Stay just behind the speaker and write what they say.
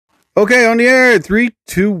Okay, on the air. 3,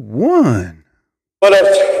 2, 1. What I'm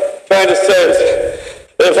trying to say is,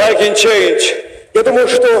 if I can change, Я думаю,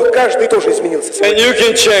 что каждый тоже изменился. and you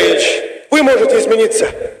can change, Вы можете измениться.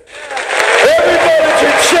 everybody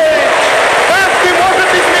can change. Каждый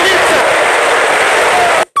может измениться.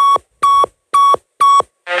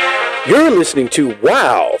 You're listening to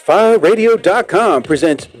WowFireRadio.com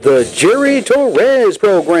presents the Jerry Torres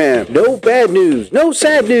program. No bad news, no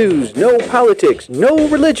sad news, no politics, no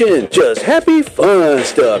religion, just happy fun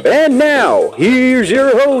stuff. And now, here's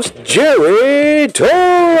your host, Jerry Torres.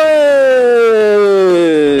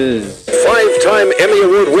 Five-time Emmy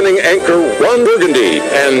Award-winning anchor Ron Burgundy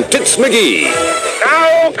and Tits McGee.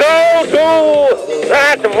 Now go do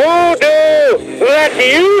that voodoo that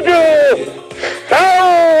you do so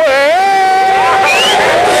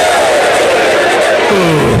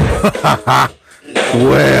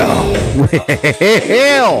Well,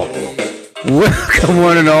 welcome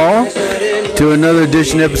one and all to another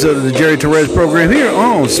edition episode of the Jerry Torres program here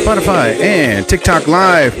on Spotify and TikTok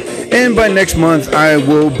Live. And by next month, I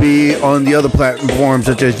will be on the other platforms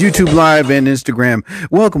such as YouTube Live and Instagram.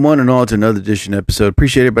 Welcome one and all to another edition episode.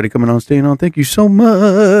 Appreciate everybody coming on, staying on. Thank you so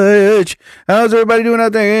much. How's everybody doing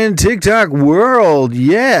out there in TikTok world?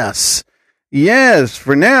 Yes,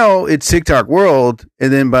 for now, it's TikTok world.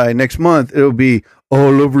 And then by next month, it'll be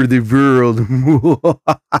all over the world.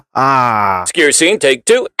 Scare scene, take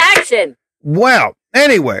two. Action! Well,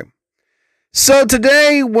 anyway. So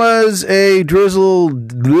today was a drizzle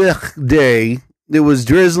day. It was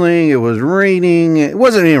drizzling. It was raining. It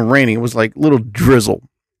wasn't even raining. It was like little drizzle.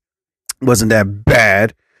 It wasn't that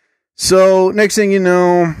bad. So next thing you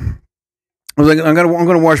know, I was like, I'm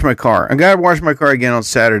gonna wash my car. I gotta wash my car again on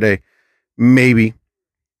Saturday. Maybe.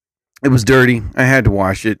 It was dirty. I had to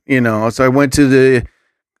wash it, So I went to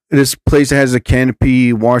this place that has a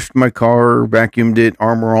canopy, washed my car, vacuumed it,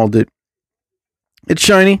 Armor All'd it. It's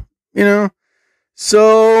shiny,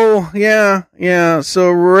 So, yeah.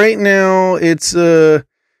 So right now it's to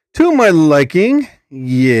my liking.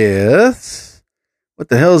 Yes. What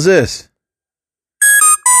the hell is this?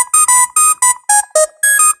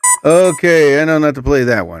 Okay, I know not to play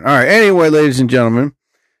that one. All right. Anyway, ladies and gentlemen.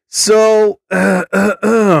 So,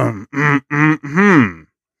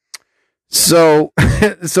 So,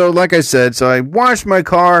 like I said, so I washed my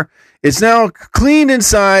car. It's now clean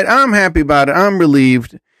inside. I'm happy about it. I'm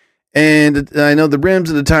relieved. And I know the rims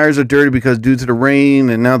and the tires are dirty because due to the rain,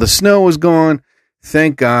 and now the snow is gone.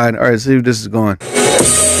 Thank God. All right, let's see if this is gone.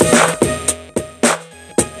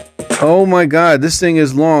 Oh my God, this thing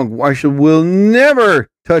is long. I will never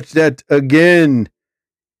touch that again.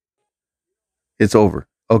 It's over.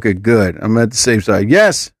 Okay, good. I'm at the safe side.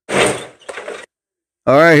 Yes.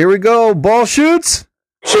 All right, here we go. Ball shoots.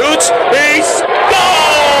 Shoots, base,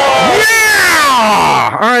 ball!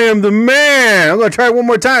 Yeah! I am the man. I'm going to try it one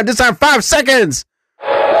more time. This time, 5 seconds.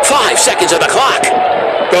 5 seconds of the clock.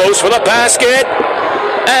 Goes for the basket.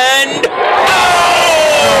 And...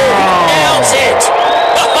 oh! Nails it!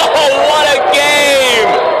 Oh, what a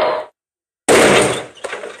game!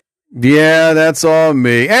 Yeah, that's all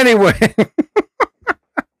me. Anyway.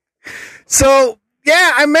 So,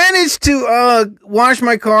 yeah, I managed to wash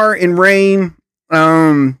my car in rain.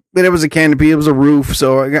 But it was a canopy. It was a roof.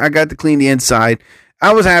 So I got to clean the inside.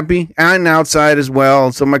 I was happy, and outside as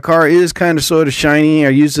well. So my car is kind of sort of shiny. I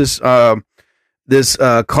use this car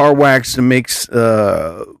wax that makes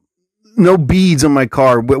no beads on my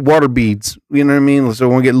car, water beads. You know what I mean? So it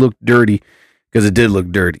won't look dirty, because it did look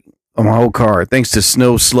dirty on my whole car, thanks to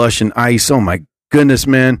snow, slush, and ice. Oh my goodness,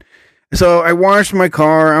 man! So I washed my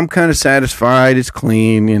car. I'm kind of satisfied. It's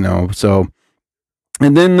clean, So,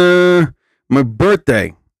 and then my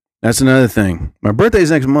birthday. That's another thing. My birthday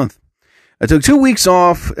is next month. I took 2 weeks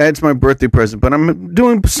off. That's my birthday present, but I'm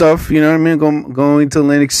doing stuff, you know what I mean? Going to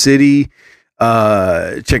Atlantic City,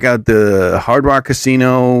 check out the Hard Rock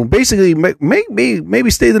Casino, basically maybe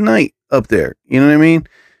stay the night up there. You know what I mean?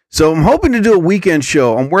 So I'm hoping to do a weekend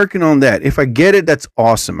show. I'm working on that. If I get it, that's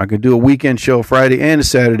awesome. I could do a weekend show, Friday and a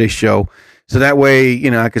Saturday show. So that way,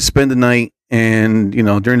 I could spend the night and,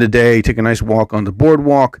 during the day, take a nice walk on the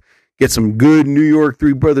boardwalk, get some good New York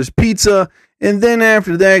Three Brothers pizza. And then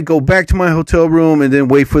after that, go back to my hotel room and then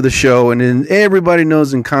wait for the show. And then everybody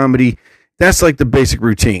knows in comedy, that's like the basic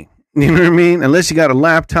routine. You know what I mean? Unless you got a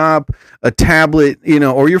laptop, a tablet,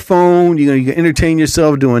 or your phone, you can entertain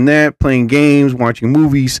yourself doing that, playing games, watching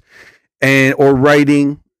movies, or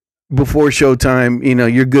writing before showtime.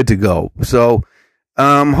 You're good to go. So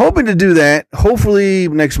I'm hoping to do that, hopefully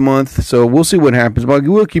next month. So we'll see what happens. But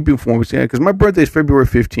we'll keep you informed, because my birthday is February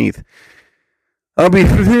 15th. I'll be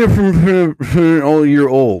all year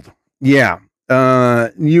old. Yeah.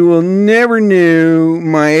 You will never know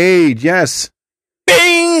my age. Yes.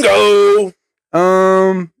 Bingo.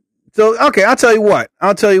 So okay, I'll tell you what.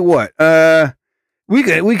 We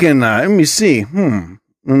can. Let me see.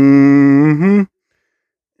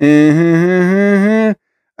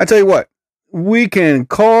 I tell you what. We can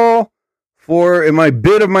call for my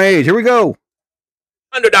bid of my age. Here we go.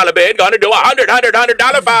 $100 bid, gonna do $100,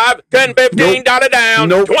 $5, $10, $15 down,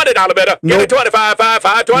 Nope. $20 bidder, give me 25, 5,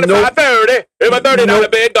 5, 25, Nope. 30. If a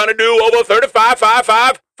 $30 bid, gonna do over 35, 5,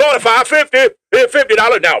 5, 45, 50. If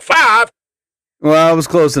 $50 now, 5. Well, I was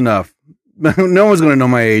close enough. No one's gonna know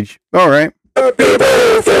my age. All right.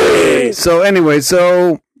 So anyway,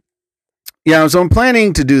 so I'm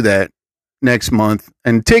planning to do that next month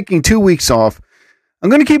and taking 2 weeks off. I'm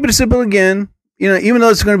gonna keep it simple again. You know, even though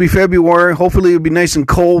it's going to be February, hopefully it'll be nice and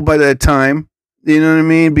cold by that time. You know what I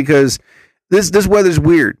mean? Because this weather's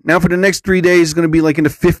weird. Now for the next 3 days, it's going to be like in the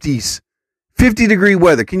 50s. 50-degree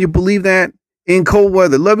weather. Can you believe that? In cold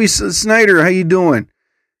weather. Lovey Snyder, how you doing?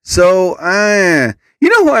 So, you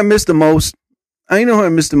know who I miss the most?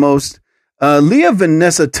 Leah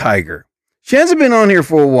Vanessa Tiger. She hasn't been on here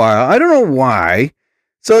for a while. I don't know why.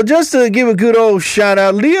 So just to give a good old shout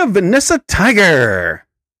out, Leah Vanessa Tiger.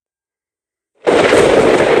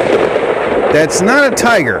 That's not a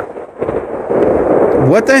tiger.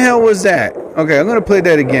 What the hell was that? Okay, I'm going to play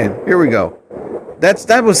that again. Here we go.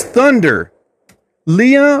 That was thunder.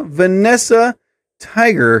 Leah Vanessa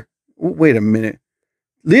Tiger. Wait a minute.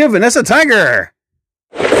 Leah Vanessa Tiger.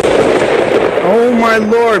 Oh my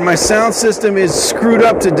Lord, my sound system is screwed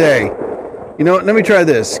up today. You know what? Let me try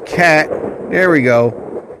this. Cat. There we go.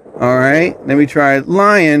 All right. Let me try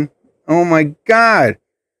lion. Oh my God.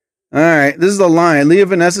 All right. This is the lion. Leah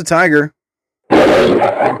Vanessa Tiger.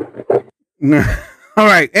 All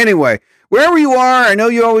right. Anyway, wherever you are, I know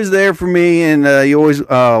you're always there for me, and you're always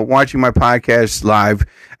watching my podcast live.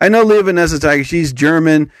 I know Leah Vanessa Tiger. She's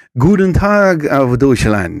German. Guten Tag auf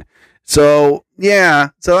Deutschland. So, yeah.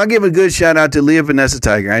 So I'll give a good shout out to Leah Vanessa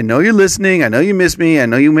Tiger. I know you're listening. I know you miss me. I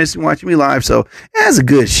know you miss watching me live. So that's a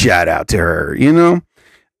good shout out to her, you know?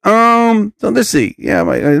 So let's see. Yeah,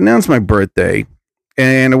 I announced my birthday,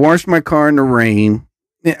 and I washed my car in the rain.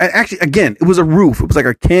 Actually, again, it was a roof. It was like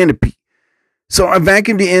a canopy. So I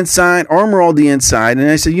vacuumed the inside, armor all the inside, and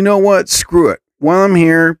I said, you know what? Screw it. While I'm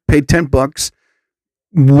here, paid $10,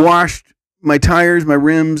 washed my tires, my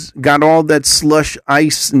rims, got all that slush,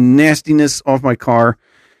 ice, nastiness off my car.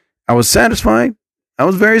 I was satisfied. I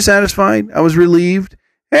was very satisfied. I was relieved.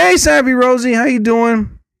 Hey, Savvy Rosie, how you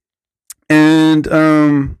doing? And,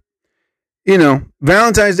 you know,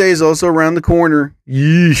 Valentine's Day is also around the corner.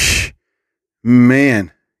 Yeesh.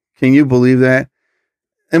 Man, can you believe that?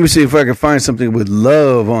 Let me see if I can find something with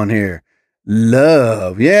love on here.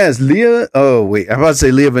 Love. Yes, Leah. Oh, wait. I'm about to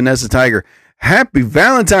say Leah Vanessa Tiger. Happy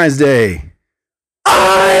Valentine's Day.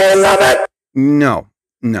 I love it. No.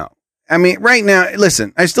 I mean, right now,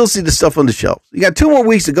 listen, I still see the stuff on the shelves. You got 2 more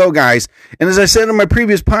weeks to go, guys. And as I said on my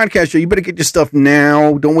previous podcast show, you better get your stuff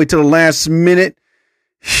now. Don't wait till the last minute.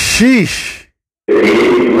 Sheesh.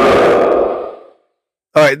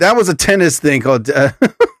 All right, that was a tennis thing called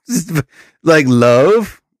like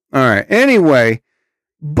love. All right. Anyway,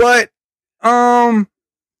 but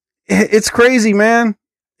it's crazy, man.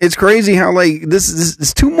 It's crazy how like this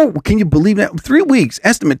is 2 more. Can you believe that? 3 weeks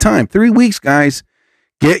estimate time. 3 weeks, guys.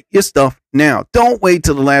 Get your stuff now. Don't wait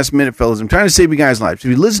till the last minute, fellas. I'm trying to save you guys' lives.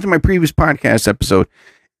 If you listen to my previous podcast episode,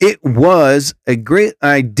 it was a great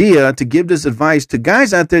idea to give this advice to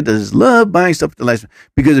guys out there that just love buying stuff at the last minute.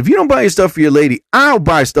 Because if you don't buy your stuff for your lady, I'll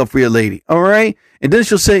buy stuff for your lady. All right? And then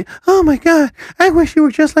she'll say, oh my God, I wish you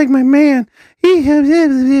were just like my man. He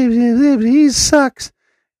sucks.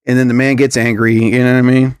 And then the man gets angry. You know what I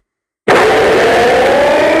mean?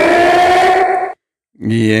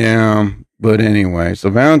 Yeah. But anyway, so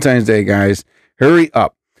Valentine's Day, guys, hurry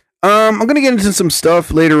up. I'm going to get into some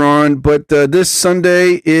stuff later on, but this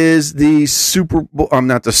Sunday is the Super Bowl.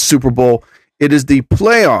 Not the Super Bowl. It is the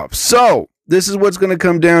playoffs. So this is what's going to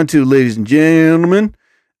come down to, ladies and gentlemen.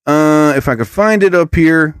 If I could find it up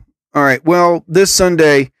here. All right. Well, this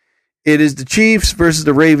Sunday, it is the Chiefs versus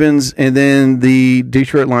the Ravens, and then the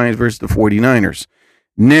Detroit Lions versus the 49ers.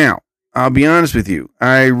 Now, I'll be honest with you.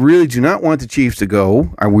 I really do not want the Chiefs to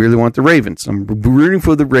go. I really want the Ravens. I'm rooting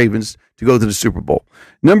for the Ravens to go to the Super Bowl.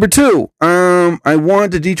 Number 2, I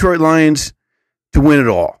want the Detroit Lions to win it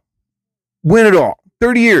all. Win it all.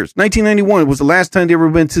 30 years. 1991 was the last time they ever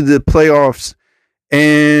went to the playoffs.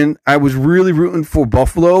 And I was really rooting for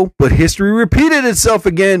Buffalo, but history repeated itself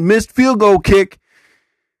again. Missed field goal kick.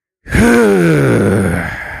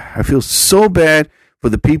 I feel so bad for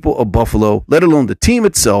the people of Buffalo, let alone the team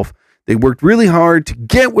itself. They worked really hard to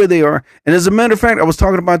get where they are. And as a matter of fact, I was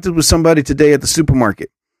talking about this with somebody today at the supermarket.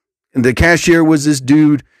 And the cashier was this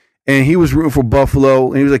dude, and he was rooting for Buffalo.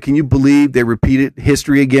 And he was like, can you believe they repeated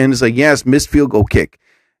history again? It's like, yes, missed field goal kick.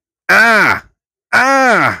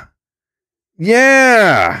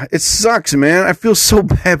 Yeah, it sucks, man. I feel so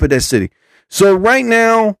bad for that city. So right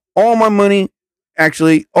now, all my money,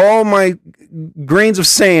 actually, all my grains of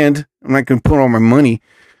sand, I'm not going to put all my money,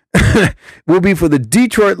 will be for the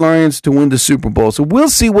Detroit Lions to win the Super Bowl. So we'll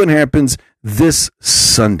see what happens this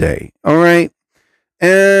Sunday. All right.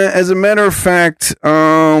 As a matter of fact,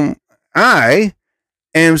 I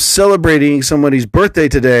am celebrating somebody's birthday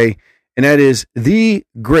today, and that is the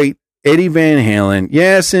great Eddie Van Halen.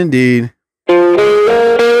 Yes, indeed.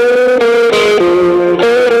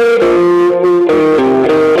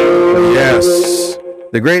 Yes,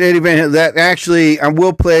 the great Eddie Van Halen. That actually, I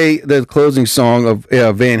will play the closing song of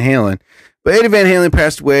Van Halen. But Eddie Van Halen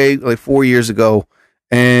passed away like 4 years ago,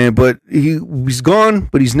 but he's gone,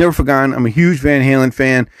 but he's never forgotten. I'm a huge Van Halen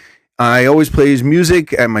fan. I always play his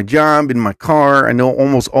music at my job, in my car. I know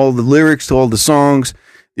almost all the lyrics to all the songs.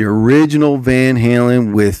 The original Van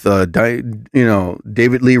Halen with,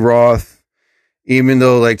 David Lee Roth. Even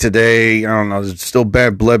though, like, today, I don't know, there's still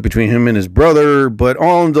bad blood between him and his brother. But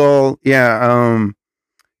all in all, yeah,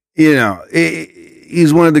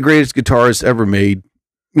 he's one of the greatest guitarists ever made,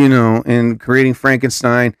 and creating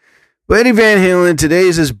Frankenstein. But Eddie Van Halen, today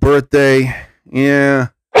is his birthday. Yeah.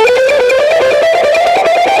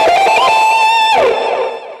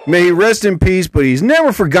 May he rest in peace, but he's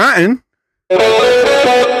never forgotten.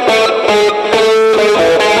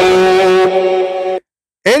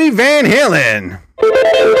 Eddie Van Halen.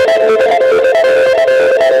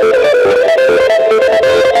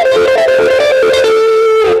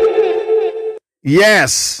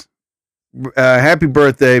 Yes. Happy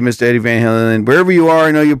birthday, Mr. Eddie Van Halen. Wherever you are,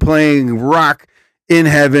 I know you're playing rock in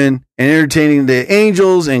heaven and entertaining the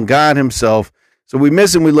angels and God himself. So we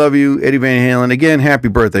miss him. We love you, Eddie Van Halen. Again, happy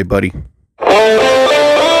birthday, buddy.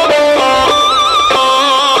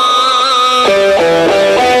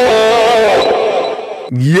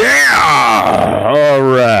 Yeah. All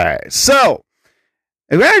right. So,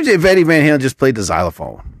 imagine if Eddie Van Halen just played the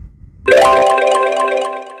xylophone.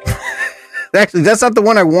 Actually, that's not the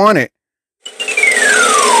one I wanted.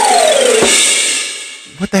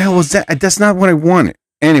 What the hell was that? That's not what I wanted.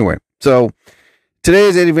 Anyway, so today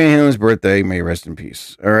is Eddie Van Halen's birthday. May he rest in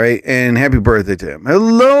peace. All right. And happy birthday to him.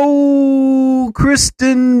 Hello,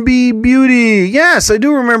 Kristen B. Beauty. Yes, I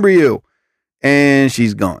do remember you. And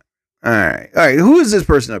she's gone. All right. All right. Who is this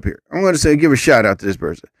person up here? I'm going to give a shout out to this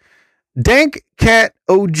person. Dank Cat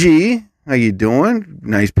OG. How you doing?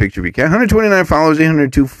 Nice picture of your cat. 129 followers,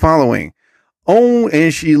 802 following. Oh,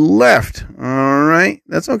 and she left. All right.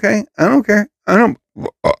 That's okay. I don't care. I don't.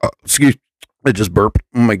 Excuse. I just burped.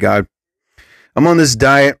 Oh my God. I'm on this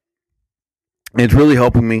diet. And it's really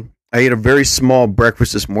helping me. I ate a very small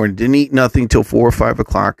breakfast this morning. Didn't eat nothing till 4 or 5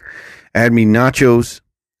 o'clock. I had me nachos,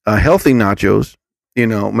 healthy nachos.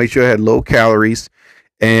 Make sure I had low calories.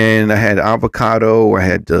 And I had avocado. I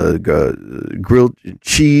had grilled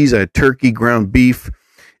cheese. I had turkey, ground beef.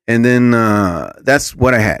 And then that's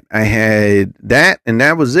what I had. I had that, and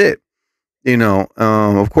that was it.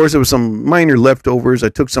 Of course, there was some minor leftovers. I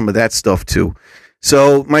took some of that stuff too.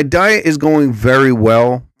 So my diet is going very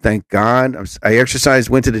well. Thank God. I exercised,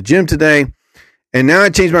 went to the gym today, and now I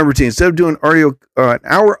changed my routine. Instead of doing an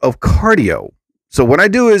hour of cardio. So what I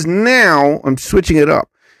do is now I'm switching it up.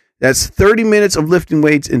 That's 30 minutes of lifting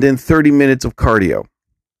weights and then 30 minutes of cardio.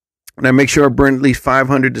 And I make sure I burn at least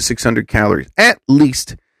 500 to 600 calories, at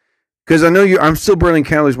least. Because I know I'm still burning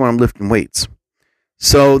calories when I'm lifting weights.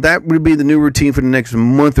 So that would be the new routine for the next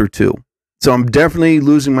month or two. So I'm definitely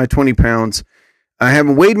losing my 20 pounds. I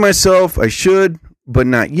haven't weighed myself. I should, but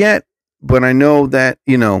not yet. But I know that,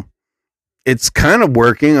 it's kind of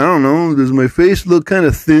working. I don't know. Does my face look kind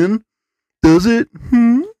of thin? Does it?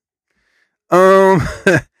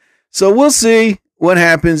 So we'll see what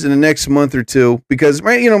happens in the next month or two. Because,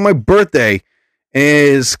 my birthday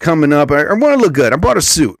is coming up. I want to look good. I bought a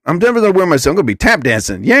suit. I'm definitely going to wear my suit. I'm going to be tap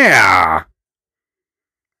dancing. Yeah.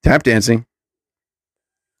 Tap dancing.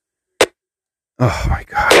 Oh, my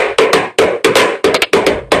God.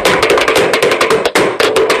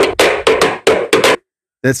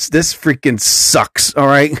 This freaking sucks. All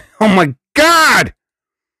right. Oh, my God.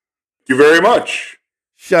 Thank you very much.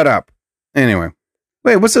 Shut up. Anyway.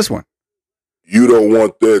 Wait, what's this one? You don't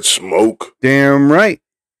want that smoke. Damn right.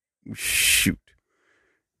 Shoot.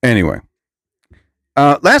 Anyway,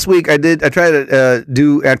 last week I tried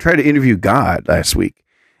to interview God last week.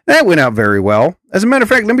 That went out very well. As a matter of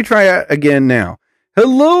fact, let me try it again now.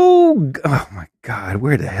 Hello. Oh my God.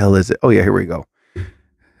 Where the hell is it? Oh yeah, here we go.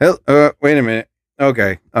 Wait a minute.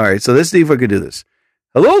 Okay. All right. So let's see if I can do this.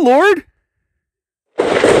 Hello, Lord.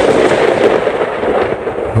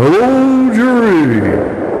 Hello, Jerry.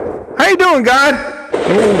 How you doing, God?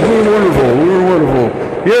 Oh, doing wonderful.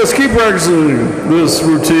 Yes, keep practicing this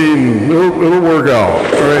routine. It'll work out.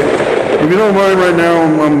 All right. If you don't mind, right now,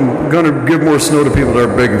 I'm gonna give more snow to people that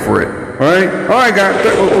are begging for it. All right. All right, God.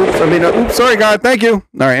 Oops. Sorry, God. Thank you. All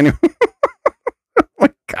right. Anyway. Oh my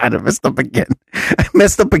God, I messed up again.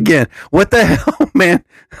 What the hell, man?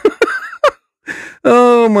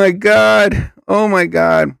 Oh my God.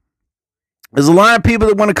 There's a lot of people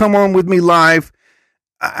that want to come on with me live.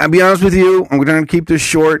 I'll be honest with you. I'm going to keep this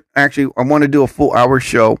short. Actually, I want to do a full hour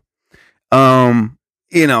show.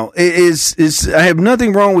 You know, I have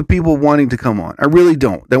nothing wrong with people wanting to come on. I really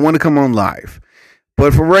don't. They want to come on live.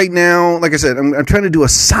 But for right now, like I said, I'm trying to do a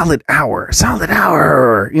solid hour,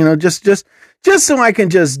 you know, just so I can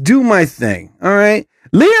just do my thing. All right.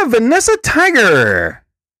 Leah Vanessa Tiger.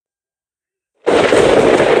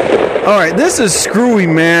 All right. This is screwy,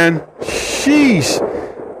 man. Sheesh.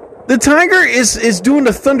 The tiger is doing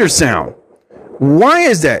the thunder sound. Why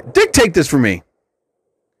is that? Dictate this for me.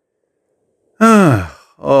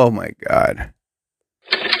 Oh my God.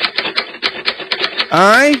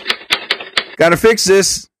 I gotta fix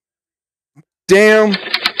this damn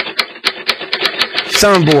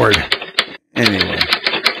soundboard. Anyway.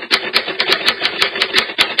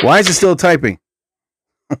 Why is it still typing?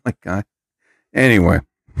 Oh my God. Anyway.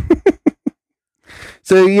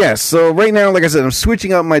 So yes, so right now, like I said, I'm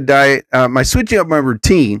switching up my diet, switching up my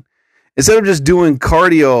routine. Instead of just doing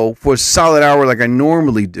cardio for a solid hour like I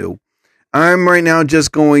normally do, I'm right now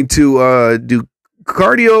just going to do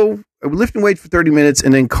cardio, lifting weights for 30 minutes,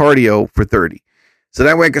 and then cardio for 30. So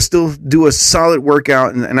that way I can still do a solid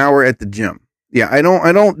workout in an hour at the gym. Yeah, I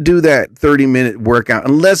don't do that 30-minute workout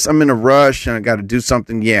unless I'm in a rush and I got to do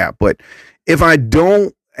something. Yeah, but if I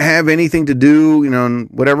don't have anything to do, you know,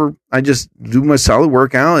 whatever, I just do my solid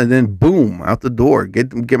workout and then boom, out the door,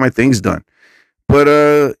 get my things done.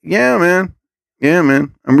 But yeah, man,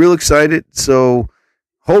 I'm real excited. So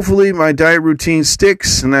hopefully my diet routine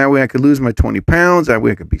sticks, and that way I could lose my 20 pounds. That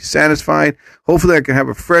way I could be satisfied. Hopefully I can have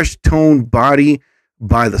a fresh toned body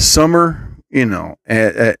by the summer, you know,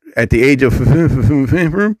 at the age of.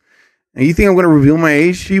 And you think I'm going to reveal my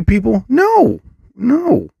age to you people? No,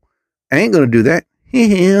 I ain't going to do that.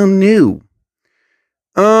 Hell no.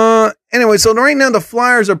 Anyway, so right now the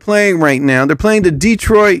Flyers are playing right now. They're playing the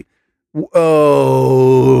Detroit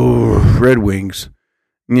Red Wings.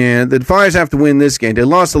 Yeah, the Flyers have to win this game. They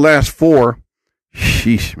lost the last 4.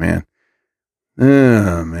 Sheesh, man.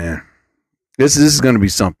 Oh, man. This is going to be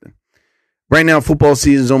something. Right now, football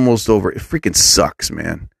season is almost over. It freaking sucks,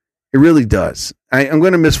 man. It really does. I'm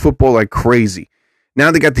going to miss football like crazy.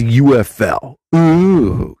 Now they got the UFL.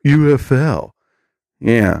 Ooh, UFL.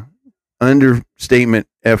 Yeah. Understatement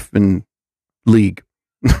effing league.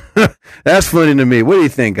 That's funny to me. What do you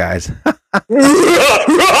think, guys?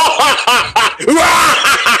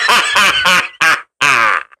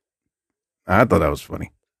 I thought that was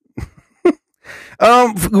funny.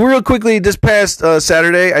 Real quickly, this past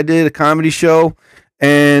Saturday, I did a comedy show,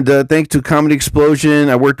 and thanks to Comedy Explosion,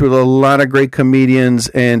 I worked with a lot of great comedians,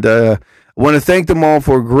 and I want to thank them all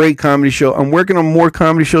for a great comedy show. I'm working on more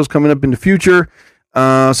comedy shows coming up in the future.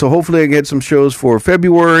 So hopefully I get some shows for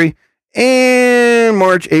February and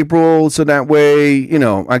March, April. So that way, you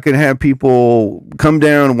know, I can have people come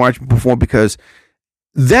down and watch me perform, because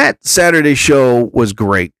that Saturday show was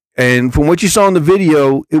great. And from what you saw in the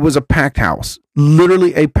video, it was a packed house,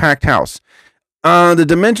 literally a packed house. The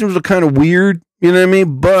dimensions were kind of weird, you know what I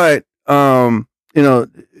mean? But, you know,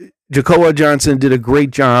 Jacoa Johnson did a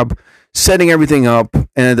great job setting everything up,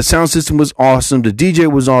 and the sound system was awesome. The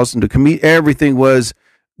DJ was awesome. Everything was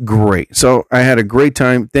great. So I had a great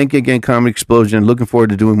time. Thank you again, Comedy Explosion. Looking forward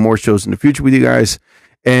to doing more shows in the future with you guys,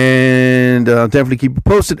 and definitely keep you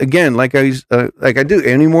posted. Again, like I do,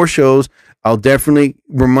 any more shows, I'll definitely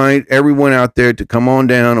remind everyone out there to come on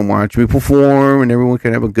down and watch me perform, and everyone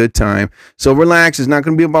can have a good time. So relax. It's not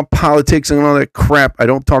going to be about politics and all that crap. I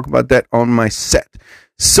don't talk about that on my set.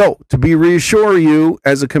 So, to reassure you,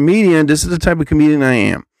 as a comedian, this is the type of comedian I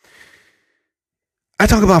am. I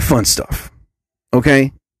talk about fun stuff,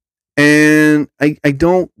 okay? And I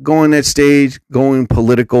don't go on that stage going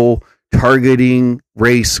political, targeting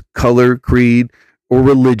race, color, creed, or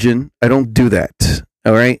religion. I don't do that,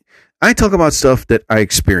 all right? I talk about stuff that I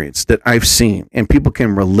experienced, that I've seen, and people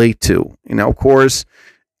can relate to. You know, of course,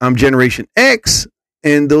 I'm Generation X,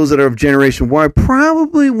 and those that are of Generation Y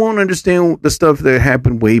probably won't understand the stuff that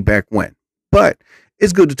happened way back when. But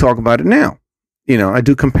it's good to talk about it now. I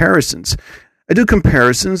do comparisons. I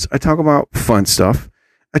talk about fun stuff.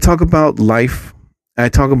 I talk about life. I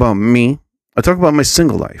talk about me. I talk about my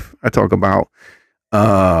single life. I talk about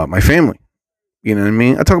my family. You know what I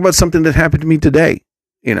mean? I talk about something that happened to me today,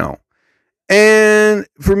 And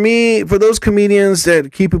for those comedians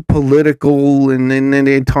that keep it political and then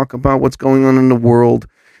they talk about what's going on in the world,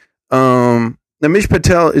 Amish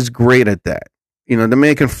Patel is great at that. The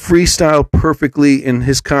man can freestyle perfectly, and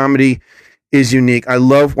his comedy is unique. I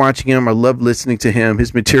love watching him. I love listening to him.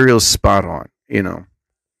 His material is spot on,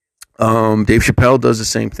 Dave Chappelle does the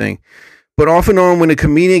same thing. But off and on, when a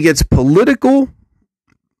comedian gets political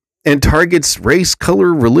and targets race,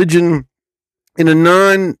 color, religion in a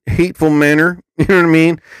non-hateful manner, you know what I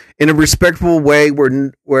mean? In a respectful way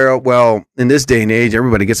where, well, in this day and age,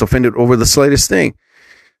 everybody gets offended over the slightest thing.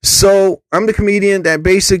 So I'm the comedian that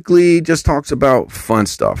basically just talks about fun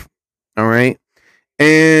stuff. All right.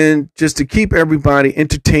 And just to keep everybody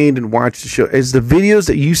entertained and watch the show, is the videos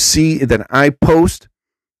that you see that I post,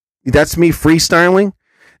 that's me freestyling.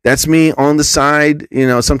 That's me on the side.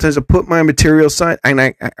 Sometimes I put my material aside, and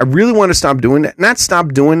I really want to stop doing that. Not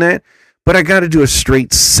stop doing that, but I got to do a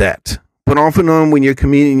straight set. But off and on, when you're a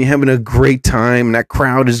comedian, you're having a great time, and that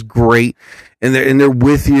crowd is great, and they're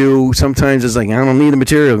with you. Sometimes it's like, I don't need the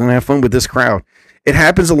material. I'm going to have fun with this crowd. It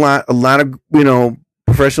happens a lot. A lot of,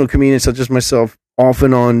 professional comedians such as myself off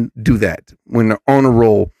and on do that when they're on a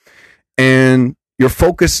roll, and you're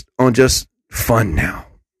focused on just fun now.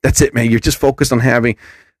 That's it, man. You're just focused on having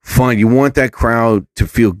fun. You want that crowd to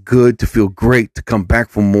feel good, to feel great, to come back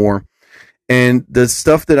for more. And the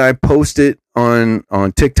stuff that I posted on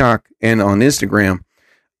TikTok and on Instagram,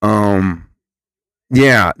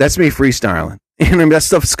 that's me freestyling. And that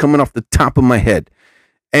stuff's coming off the top of my head.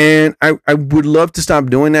 And I would love to stop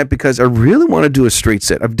doing that because I really want to do a straight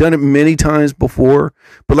set. I've done it many times before.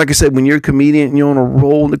 But like I said, when you're a comedian and you're on a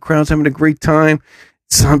roll and the crowd's having a great time,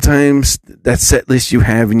 sometimes that set list you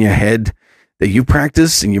have in your head that you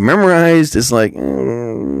practice and you memorized is like,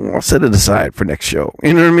 I'll set it aside for next show.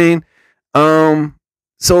 You know what I mean?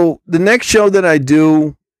 So the next show that I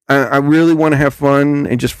do, I really want to have fun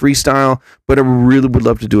and just freestyle, but I really would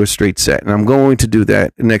love to do a straight set. And I'm going to do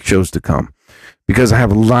that in next shows to come because I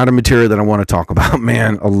have a lot of material that I want to talk about,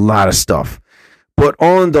 man, a lot of stuff. But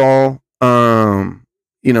all in all, to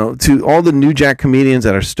all the new jack comedians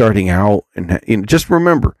that are starting out, and just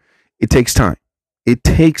remember, it takes time. It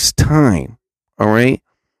takes time. All right.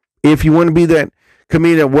 If you want to be that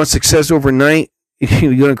comedian that wants success overnight,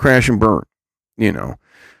 you're going to crash and burn, and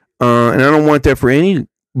I don't want that for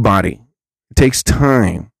anybody. It takes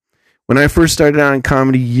time. When I first started out in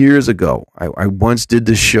comedy years ago, I once did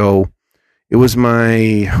this show. It was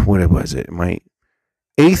my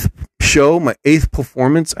 8th show, my 8th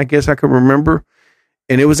performance, I guess I could remember.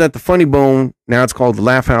 And it was at the Funny Bone. Now it's called the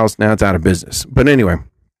Laugh House. Now it's out of business. But anyway,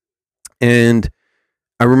 and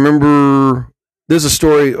I remember there's a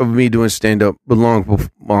story of me doing stand-up, but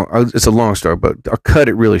it's a long story, but I'll cut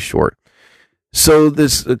it really short. So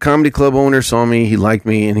this comedy club owner saw me, he liked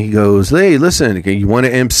me, and he goes, "Hey, listen, okay, you want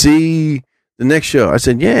to MC the next show?" I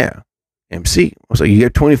said, "Yeah, MC." I was like, "You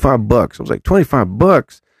get $25." I was like,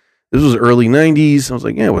 $25? This was early 90s. I was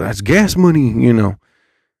like, "Yeah, well, that's gas money,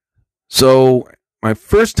 So my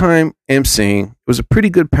first time MCing, it was a pretty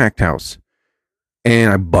good packed house,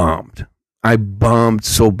 and I bombed. I bombed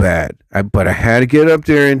so bad. But I had to get up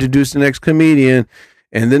there and introduce the next comedian,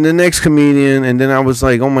 and then the next comedian, and then I was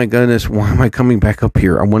like, oh my goodness, why am I coming back up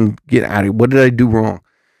here? I want to get out of here. What did I do wrong?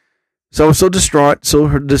 So I was so distraught,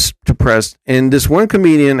 so depressed, and this one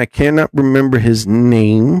comedian, I cannot remember his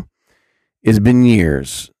name. It's been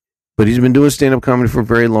years, but he's been doing stand-up comedy for a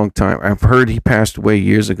very long time. I've heard he passed away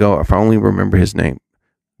years ago. If I only remember his name.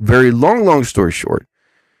 Very long story short.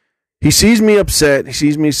 He sees me upset. He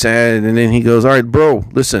sees me sad. And then he goes, all right, bro,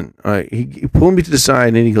 listen. He pulled me to the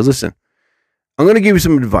side and he goes, listen, I'm going to give you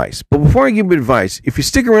some advice. But before I give you advice, if you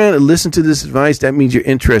stick around and listen to this advice, that means you're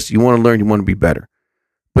interested. You want to learn. You want to be better.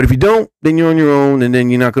 But if you don't, then you're on your own. And then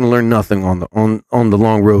you're not going to learn nothing on the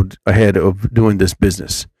long road ahead of doing this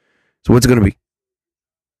business. So what's it going to be?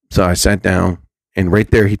 So I sat down and right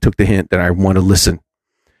there, he took the hint that I want to listen.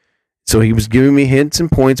 So he was giving me hints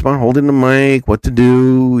and points about holding the mic, what to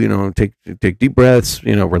do, take deep breaths,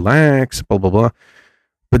 relax, blah, blah, blah.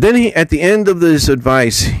 But then at the end of this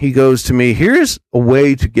advice, he goes to me, here's a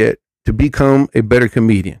way to become a better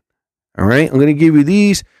comedian. All right. I'm going to give you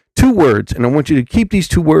these 2 words and I want you to keep these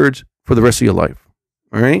 2 words for the rest of your life.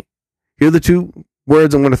 All right. Here are the 2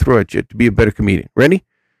 words I'm going to throw at you to be a better comedian. Ready?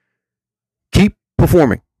 Keep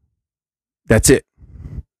performing. That's it.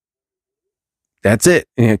 That's it.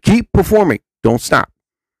 And keep performing. Don't stop.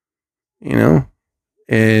 you know,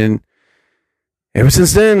 and ever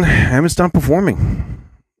since then, I haven't stopped performing,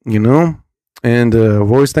 you know, and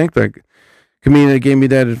I've always thanked that comedian that gave me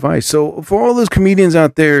that advice. So for all those comedians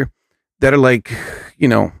out there that are like, you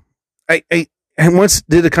know, I once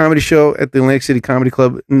did a comedy show at the Atlantic City Comedy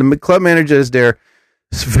Club, and the club manager is there.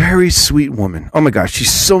 This very sweet woman. Oh my gosh,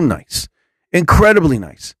 she's so nice, incredibly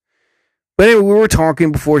nice. But anyway, we were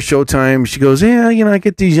talking before showtime. She goes, yeah, you know, I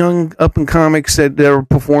get these young up and comics that are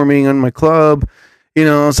performing on my club. You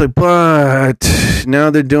know, I was like, but now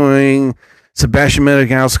they're doing Sebastian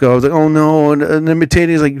Maniscalco. I was like, oh no, and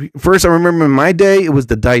imitating is like, first I remember in my day, it was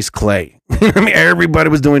the Dice Clay. I mean, everybody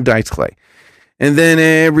was doing Dice Clay. And then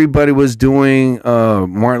everybody was doing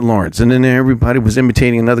Martin Lawrence. And then everybody was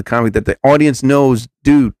imitating another comic that the audience knows,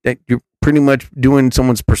 dude, that you're pretty much doing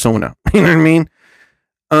someone's persona. You know what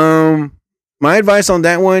I mean? My advice on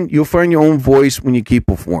that one, you'll find your own voice when you keep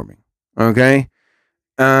performing. Okay?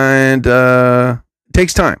 And it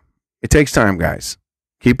takes time. It takes time, guys.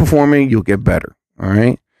 Keep performing, you'll get better. All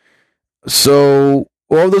right? So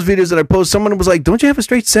all those videos that I post, someone was like, don't you have a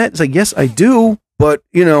straight set? It's like, yes, I do. But,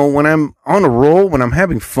 you know, when I'm on a roll, when I'm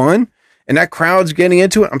having fun, and that crowd's getting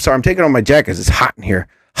into it, I'm sorry, I'm taking off my jacket. It's hot in here.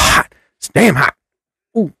 Hot. It's damn hot.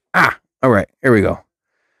 Ooh, ah. All right, here we go.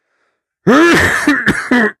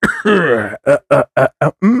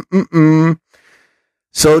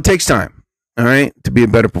 So it takes time, all right, to be a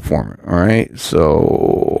better performer, all right? So,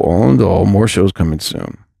 all in all, more shows coming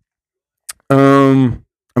soon. I'm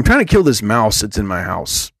trying to kill this mouse that's in my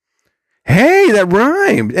house. Hey, that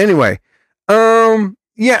rhymed. Anyway.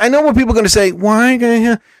 Yeah, I know what people are going to say. Why?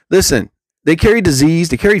 Listen, they carry disease.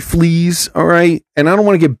 They carry fleas. All right. And I don't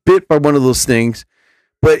want to get bit by one of those things,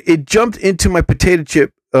 but it jumped into my potato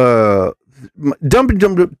chip, dumped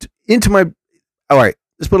into my, all right,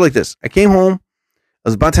 let's put it like this. I came home. I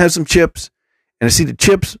was about to have some chips and I see the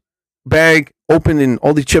chips bag open and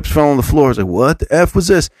all these chips fell on the floor. I was like, what the F was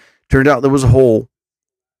this? Turned out there was a hole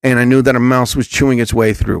and I knew that a mouse was chewing its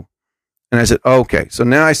way through. And I said, okay. So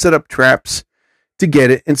now I set up traps to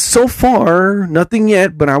get it. And so far, nothing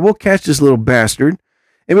yet, but I will catch this little bastard.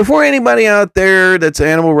 And before anybody out there that's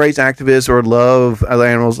animal rights activists or love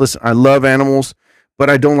animals, listen, I love animals, but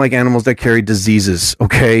I don't like animals that carry diseases.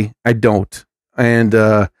 Okay? I don't. And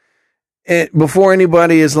before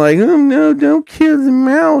anybody is like, oh no, don't kill the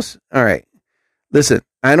mouse. All right. Listen,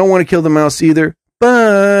 I don't want to kill the mouse either,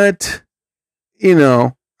 but, you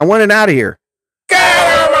know, I want it out of here.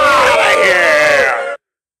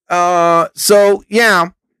 So yeah,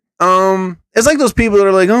 it's like those people that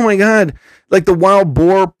are like, oh my God, like the wild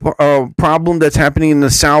boar problem that's happening in the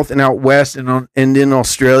South and out West and in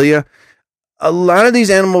Australia. A lot of these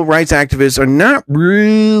animal rights activists are not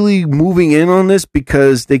really moving in on this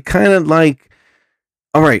because they kind of like,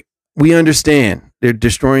 all right, we understand they're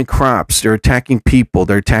destroying crops. They're attacking people.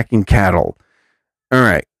 They're attacking cattle. All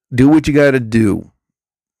right. Do what you got to do,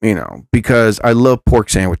 you know, because I love pork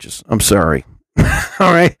sandwiches. I'm sorry.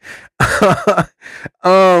 All right.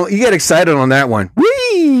 You get excited on that one.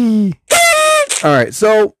 Whee! All right.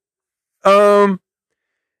 So,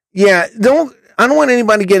 yeah, I don't want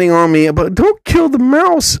anybody getting on me, but don't kill the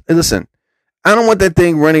mouse. Listen, I don't want that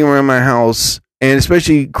thing running around my house and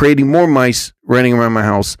especially creating more mice running around my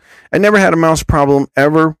house. I never had a mouse problem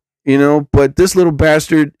ever, you know, but this little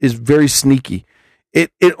bastard is very sneaky.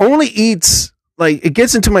 It only eats, like, it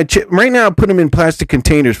gets into my chip. Right now, I put them in plastic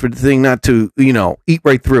containers for the thing not to, you know, eat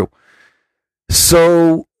right through.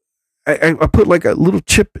 So I put like a little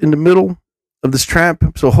chip in the middle of this trap.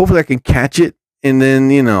 So hopefully I can catch it and then,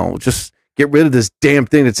 you know, just get rid of this damn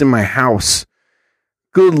thing that's in my house.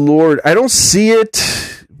 Good Lord. I don't see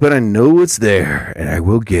it, but I know it's there and I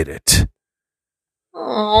will get it.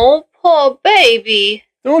 Oh, poor baby.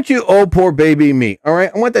 Don't you, oh, poor baby me. All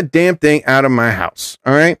right. I want that damn thing out of my house.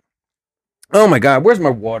 All right. Oh my God. Where's my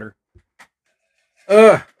water?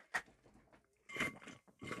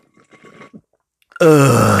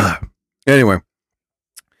 Anyway.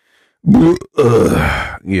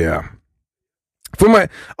 Yeah.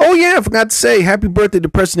 I forgot to say happy birthday to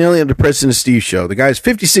Preston Elliott of the Preston and Steve Show. The guy's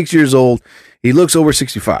 56 years old. He looks over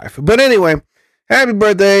 65. But anyway, happy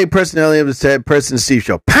birthday, Preston Elliott of the Preston and Steve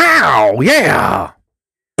Show. Pow! Yeah!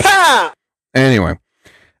 Pow! Anyway.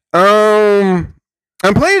 I'm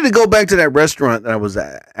planning to go back to that restaurant that I was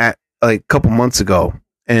at like a couple months ago.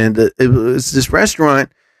 And it was this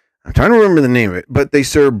restaurant. I'm trying to remember the name of it. But they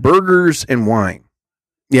serve burgers and wine.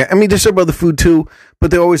 Yeah, I mean, they serve other food too, but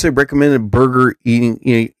they always say recommended burger eating,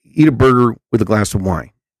 you know, eat a burger with a glass of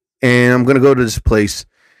wine. And I'm going to go to this place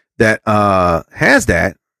that has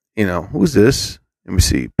that, you know, who's this? Let me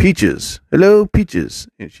see. Peaches. Hello, Peaches.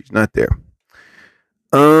 And she's not there.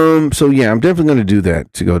 So yeah, I'm definitely going to do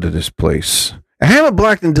that to go to this place. I haven't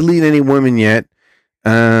blocked and deleted any women yet.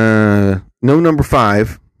 No number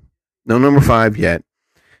 5. No number 5 yet.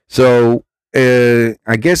 So,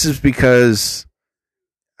 I guess it's because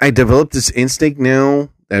I developed this instinct now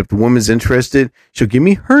that if the woman's interested, she'll give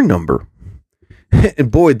me her number. And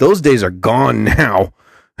boy, those days are gone now.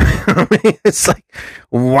 I mean, it's like,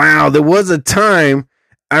 wow, there was a time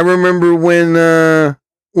I remember when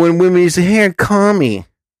women used to, hey, call me.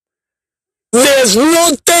 There's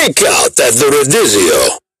no takeout at the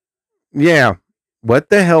Rodizio. Yeah. What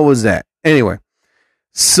the hell was that? Anyway,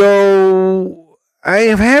 so I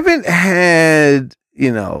haven't had,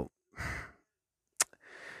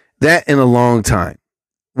 that in a long time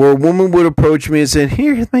where a woman would approach me and say,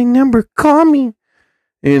 here's my number, call me.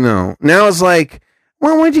 Now it's like,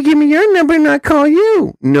 well, why don't you give me your number and not call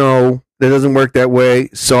you? No, that doesn't work that way.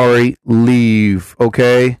 Sorry, leave,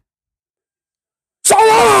 okay? So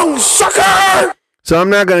long, sucker! So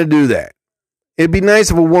I'm not going to do that. It'd be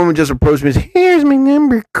nice if a woman just approached me and said, here's my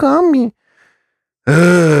number, call me.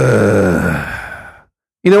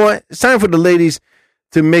 You know what? It's time for the ladies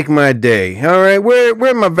to make my day. All right, where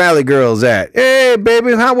are my Valley girls at? Hey,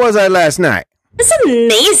 baby, how was I last night? It's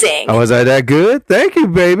amazing. Oh, was I that good? Thank you,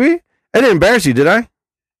 baby. I didn't embarrass you, did I?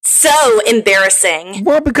 So embarrassing.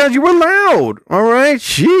 Well, because you were loud. All right,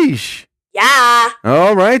 sheesh. Yeah.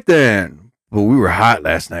 All right, then. But we were hot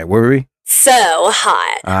last night, were we? So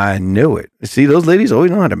hot. I knew it. See, those ladies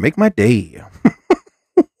always know how to make my day.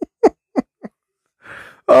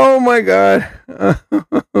 Oh, my God.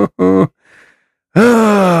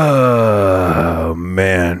 Oh,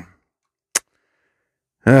 man.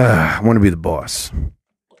 I want to be the boss.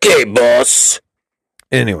 Okay, boss.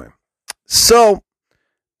 Anyway, so,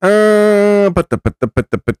 I haven't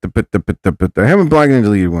blocked and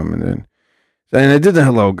deleted women then. And I did the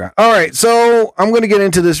hello guy. All right, so I'm going to get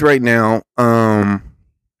into this right now.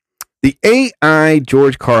 The AI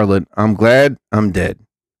George Carlin, I'm glad I'm dead.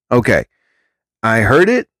 Okay. I heard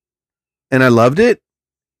it and I loved it.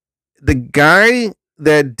 The guy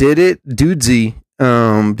that did it, Dudesy,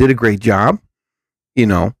 did a great job. He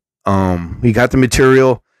got the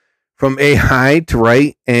material from AI to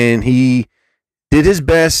write, and he did his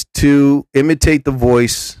best to imitate the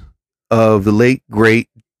voice of the late, great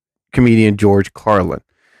comedian George Carlin.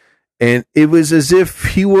 And it was as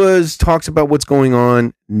if he talks about what's going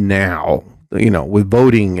on now, with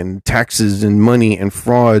voting and taxes and money and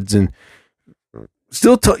frauds, and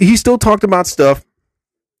he still talked about stuff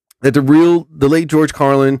that the late George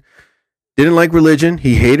Carlin didn't like. Religion.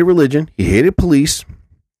 He hated religion. He hated police.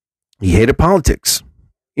 He hated politics,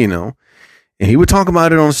 and he would talk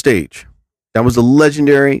about it on stage. That was a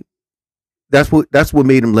legendary. That's what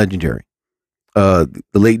made him legendary. The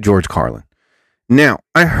late George Carlin. Now,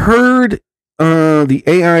 I heard the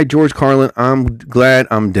AI George Carlin, I'm glad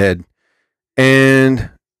I'm dead.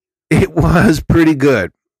 And it was pretty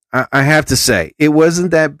good. I have to say. It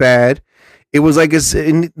wasn't that bad. It was like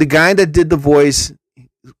the guy that did the voice,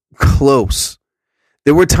 close.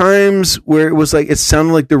 There were times where it was like it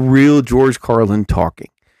sounded like the real George Carlin talking.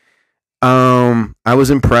 I was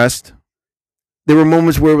impressed. There were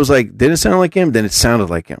moments where it was like, didn't sound like him, then it sounded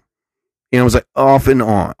like him. It was like off and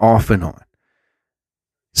on.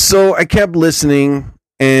 So I kept listening,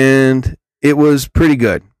 and it was pretty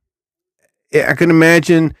good. I can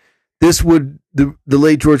imagine this would the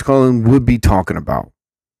late George Carlin would be talking about,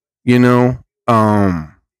 the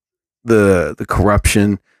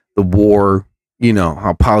corruption, the war,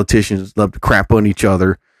 how politicians love to crap on each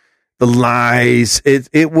other, the lies.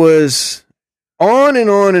 It was on and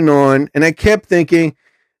on and on, and I kept thinking,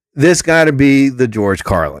 this got to be the George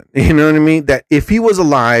Carlin. You know what I mean? That if he was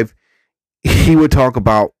alive, he would talk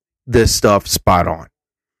about this stuff spot on.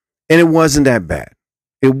 And it wasn't that bad.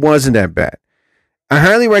 I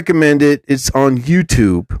highly recommend it. It's on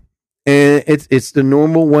YouTube, and it's the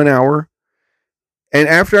normal 1 hour. And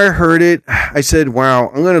after I heard it, I said, wow,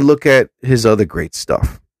 I'm going to look at his other great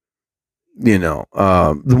stuff. The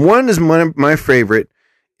one is my favorite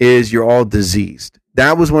is You're All Diseased.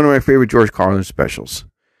 That was one of my favorite George Carlin specials.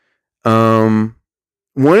 One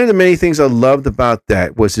of the many things I loved about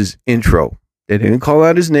that was his intro. They didn't call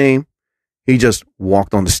out his name. He just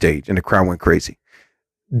walked on the stage and the crowd went crazy.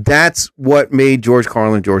 That's what made George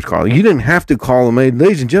Carlin George Carlin. You didn't have to call him, hey,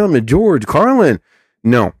 ladies and gentlemen, George Carlin.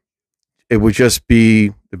 No, it would just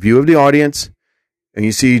be the view of the audience, and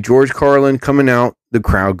you see George Carlin coming out, the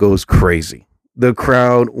crowd goes crazy. The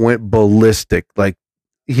crowd went ballistic, like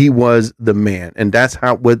he was the man. And that's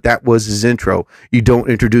that was his intro. You don't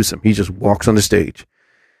introduce him. He just walks on the stage.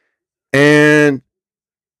 And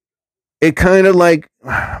it kind of like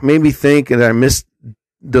made me think that I missed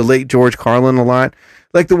the late George Carlin a lot,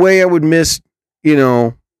 like the way I would miss,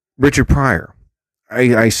 Richard Pryor.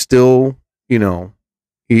 I still, he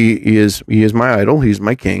is my idol. He's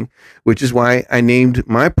my king, which is why I named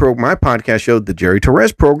my podcast show the Jerry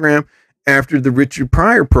Torres Program after the Richard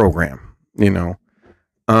Pryor program.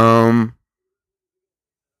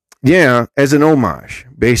 Yeah, as an homage,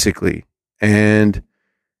 basically. And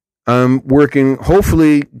I'm working,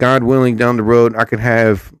 hopefully, God willing, down the road, I could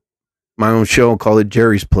have my own show and call it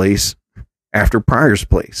Jerry's Place after Pryor's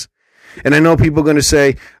Place. And I know people are going to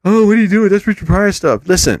say, oh, what are you doing? That's Richard Pryor stuff.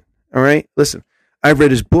 Listen, all right? Listen, I've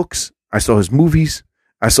read his books. I saw his movies.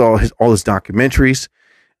 I saw all his documentaries.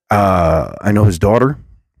 I know his daughter.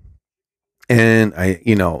 And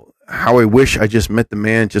how I wish I just met the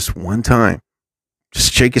man just one time.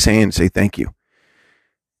 Just shake his hand and say thank you.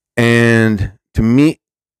 And to meet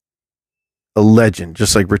a legend,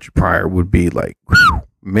 just like Richard Pryor, would be like, whew,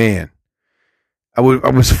 man, I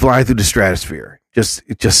would fly through the stratosphere,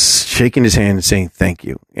 just shaking his hand and saying thank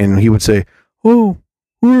you. And he would say, oh,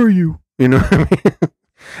 who are you? You know what I mean?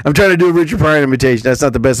 I'm trying to do a Richard Pryor imitation. That's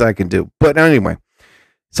not the best I can do. But anyway,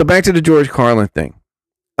 so back to the George Carlin thing.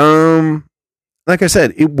 Like I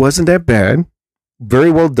said, it wasn't that bad. Very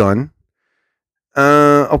well done.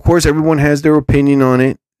 Of course, everyone has their opinion on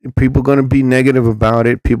it. People are going to be negative about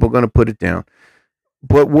it. People are going to put it down.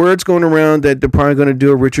 But word's going around that they're probably going to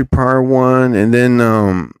do a Richard Pryor one, and then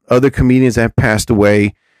other comedians that passed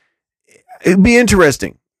away. It'd be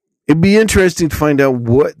interesting. It'd be interesting to find out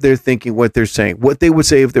what they're thinking, what they're saying, what they would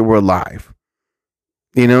say if they were alive.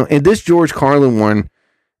 And this George Carlin one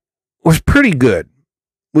was pretty good.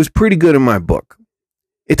 Was pretty good in my book.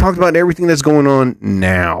 It talked about everything that's going on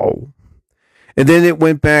now. And then it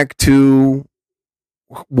went back to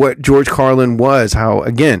what George Carlin was, how,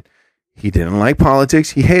 again, he didn't like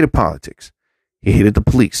politics. He hated politics. He hated the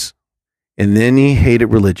police. And then he hated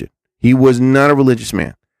religion. He was not a religious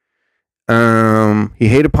man. He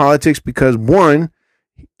hated politics because, one,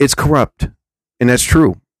 it's corrupt. And that's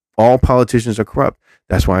true. All politicians are corrupt.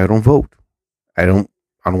 That's why I don't vote. I don't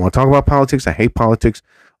want to talk about politics. I hate politics.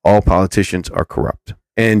 All politicians are corrupt.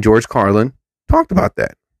 And George Carlin talked about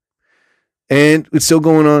that. And it's still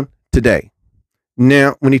going on today.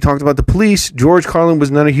 Now, when he talked about the police, George Carlin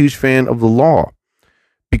was not a huge fan of the law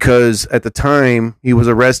because at the time he was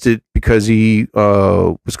arrested because he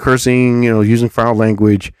was cursing, using foul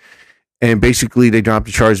language. And basically they dropped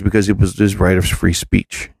the charges because it was his right of free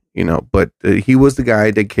speech, But he was the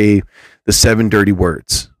guy that gave the 7 dirty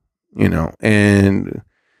words, and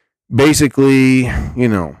basically,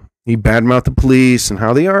 he badmouthed the police and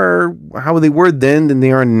how they were then than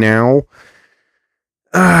they are now.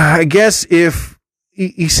 I guess if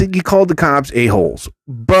he said, he called the cops a-holes,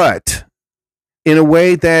 but in a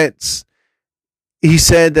way he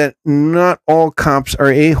said that not all cops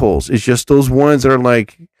are a-holes. It's just those ones that are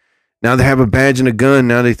like, now they have a badge and a gun.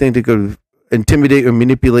 Now they think they could intimidate or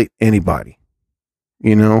manipulate anybody,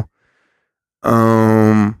 and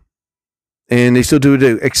they still do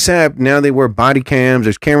it, except now they wear body cams.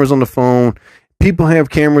 There's cameras on the phone. People have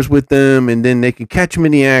cameras with them, and then they can catch them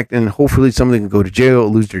in the act, and hopefully somebody can go to jail or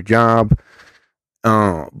lose their job.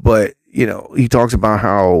 But, he talks about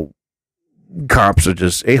how cops are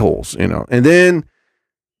just a-holes, And then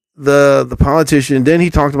the politician, then he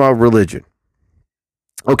talked about religion.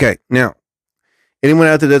 Okay, now, anyone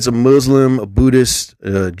out there that's a Muslim, a Buddhist,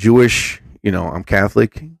 Jewish, I'm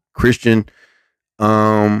Catholic, Christian,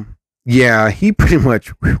 yeah, he pretty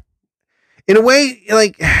much, in a way,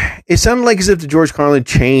 like, it sounded like as if the George Carlin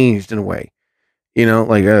changed in a way,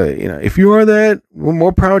 if you are that, we're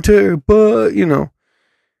more proud to, but,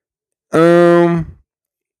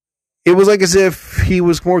 it was like as if he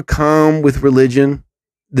was more calm with religion,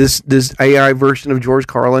 this AI version of George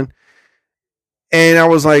Carlin. And I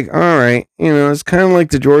was like, all right, it's kind of like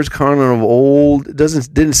the George Carlin of old. It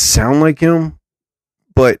didn't sound like him,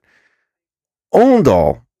 but owned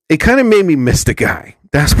all. It kind of made me miss the guy.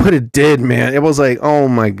 That's what it did, man. It was like, oh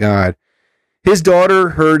my God. His daughter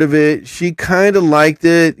heard of it. She kind of liked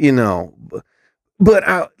it,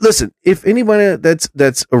 But listen, if anybody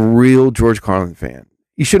that's a real George Carlin fan,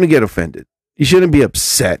 you shouldn't get offended. You shouldn't be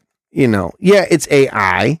upset. Yeah, it's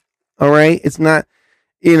AI. All right. It's not,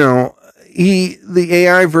 the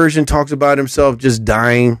AI version talks about himself just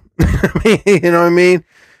dying. You know what I mean?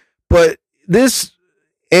 But this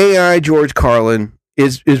AI George Carlin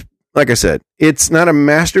is like I said, it's not a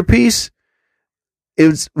masterpiece.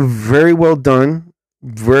 It's very well done,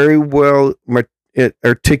 very well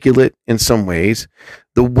articulate in some ways.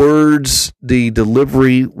 The words, the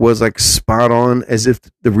delivery was like spot on, as if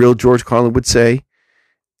the real George Carlin would say.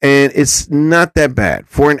 And it's not that bad.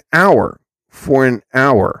 For an hour, for an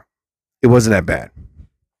hour. It wasn't that bad.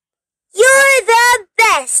 You're the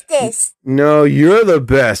bestest. No, you're the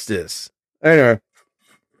bestest. Anyway.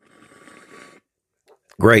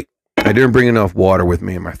 Great. I didn't bring enough water with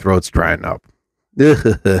me and my throat's drying up.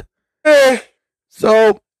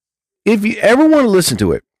 So, if you ever want to listen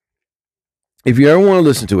to it,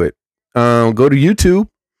 go to YouTube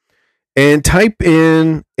and type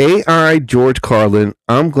in AI George Carlin,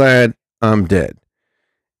 I'm glad I'm dead.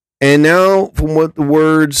 And now, from what the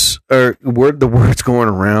words going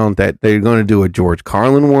around, that they're going to do a George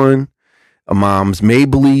Carlin one, a Mom's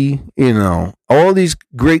Mabley, all these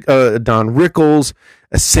great, Don Rickles,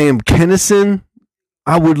 a Sam Kinison.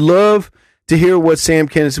 I would love to hear what Sam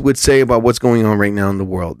Kinison would say about what's going on right now in the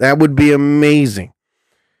world. That would be amazing.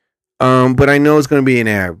 But I know it's going to be an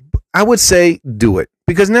ad. I would say do it,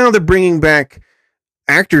 because now they're bringing back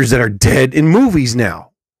actors that are dead in movies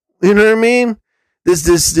now. You know what I mean?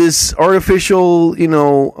 This artificial,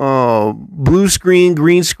 blue screen,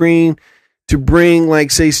 green screen to bring,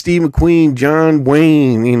 like, say, Steve McQueen, John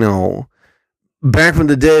Wayne, back from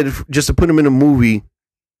the dead just to put them in a movie.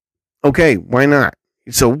 Okay, why not?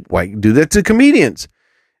 So why do that to comedians?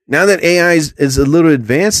 Now that AI is a little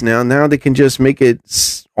advanced now they can just make it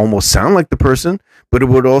almost sound like the person, but it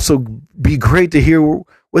would also be great to hear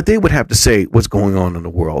what they would have to say, what's going on in the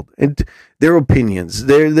world, and their opinions,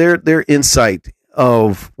 their insight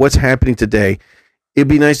of what's happening today. It'd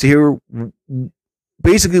be nice to hear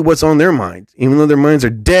basically what's on their mind, even though their minds are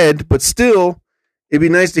dead, but still, it'd be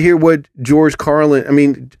nice to hear what George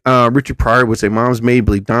Carlin, Richard Pryor would say, Mom's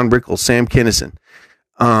Mabley, Don Rickles, Sam Kinison,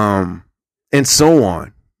 and so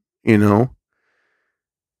on,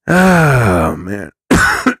 Oh, man.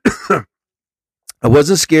 I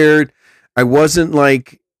wasn't scared. I wasn't,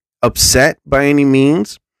 upset by any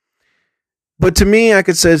means. But to me, I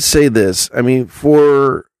could say this.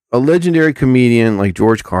 For a legendary comedian like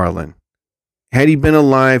George Carlin, had he been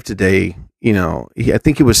alive today, I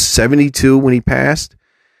think he was 72 when he passed.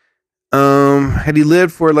 Had he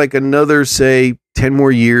lived for another, say, 10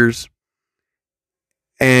 more years,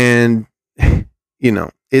 and,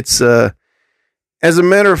 it's, as a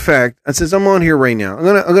matter of fact, since I'm on here right now,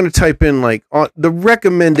 I'm gonna type in the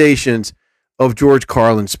recommendations of George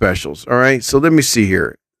Carlin specials. All right, so let me see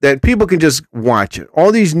here that people can just watch it.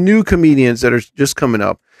 All these new comedians that are just coming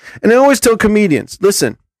up, and I always tell comedians,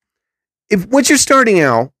 listen, once you're starting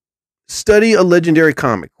out, study a legendary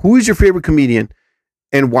comic. Who is your favorite comedian,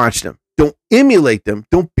 and watch them. Don't emulate them.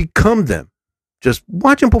 Don't become them. Just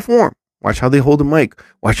watch them perform. Watch how they hold the mic.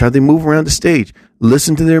 Watch how they move around the stage.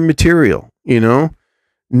 Listen to their material. Know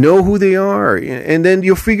who they are, and then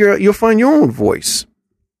you'll find your own voice.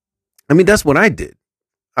 That's what I did.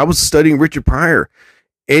 I was studying Richard Pryor,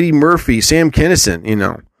 Eddie Murphy, Sam Kinison,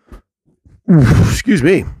 excuse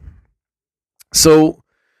me. So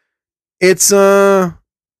it's,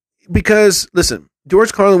 because listen,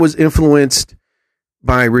 George Carlin was influenced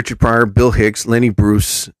by Richard Pryor, Bill Hicks, Lenny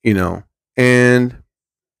Bruce, and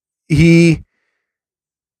he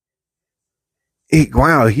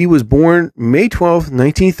was born May 12th,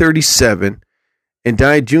 1937 and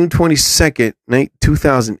died June 22nd,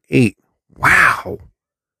 2008.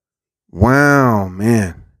 Wow,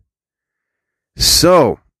 man.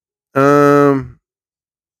 So, now,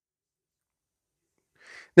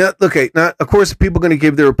 of course, people are going to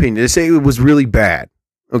give their opinion. They say it was really bad,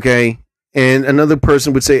 okay? And another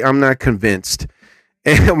person would say, I'm not convinced.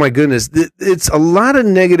 And, oh, my goodness, it's a lot of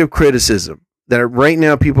negative criticism that right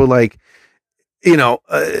now people are like,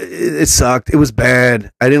 it sucked. It was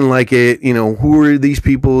bad. I didn't like it. Who are these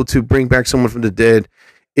people to bring back someone from the dead?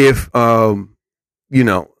 If,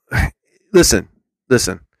 listen,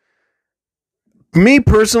 me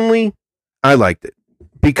personally, I liked it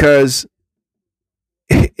because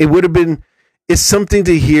it would have been, it's something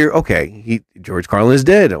to hear. Okay. George Carlin is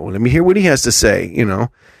dead. Oh, let me hear what he has to say.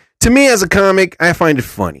 To me as a comic, I find it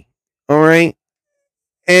funny. All right.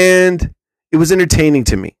 And it was entertaining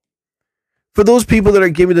to me. For those people that are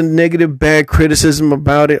giving the negative, bad criticism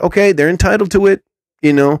about it, okay, they're entitled to it,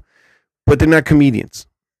 but they're not comedians.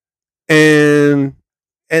 And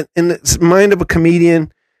in the mind of a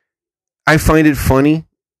comedian, I find it funny.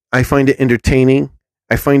 I find it entertaining.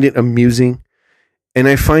 I find it amusing. And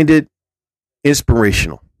I find it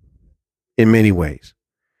inspirational in many ways.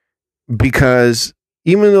 Because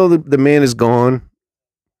even though the man is gone,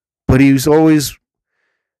 but he was always...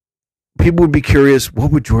 People would be curious,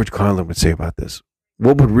 what would George Carlin would say about this?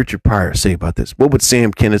 What would Richard Pryor say about this? What would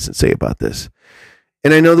Sam Kinison say about this?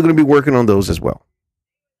 And I know they're going to be working on those as well.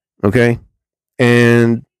 Okay?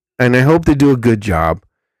 And I hope they do a good job.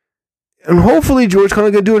 And hopefully George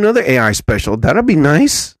Carlin can do another AI special. That'd be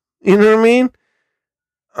nice. You know what I mean?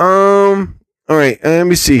 All right. Let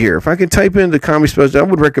me see here. If I can type in the comedy specials, I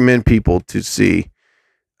would recommend people to see.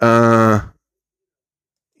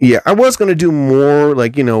 Yeah, I was going to do more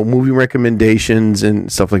like, movie recommendations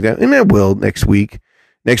and stuff like that. And I will next week,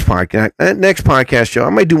 next podcast show. I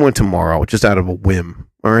might do one tomorrow just out of a whim.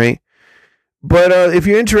 All right. But if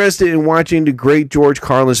you're interested in watching the great George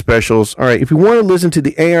Carlin specials, all right, if you want to listen to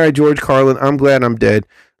the AI George Carlin, I'm Glad I'm Dead,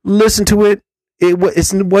 listen to it. It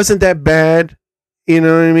wasn't that bad. You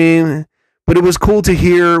know what I mean? But it was cool to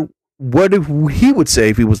hear what he would say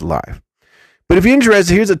if he was alive. But if you're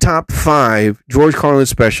interested, here's a top 5 George Carlin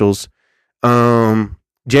specials. Jamming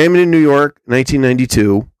in New York,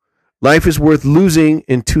 1992. Life is Worth Losing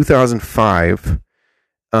in 2005.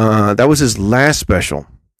 That was his last special.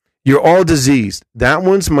 You're All Diseased. That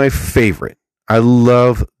one's my favorite. I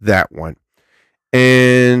love that one.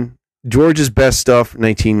 And George's Best Stuff,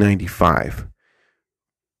 1995.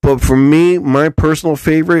 But for me, my personal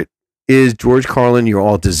favorite is George Carlin, You're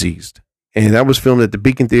All Diseased. And that was filmed at the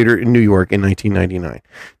Beacon Theater in New York in 1999.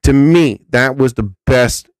 To me, that was the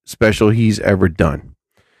best special he's ever done.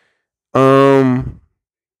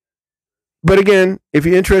 But again, if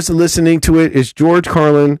you're interested in listening to it, it's George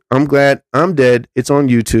Carlin, I'm Glad I'm Dead. It's on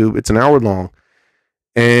YouTube. It's an hour long.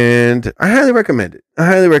 And I highly recommend it.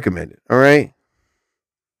 All right?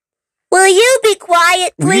 Will you be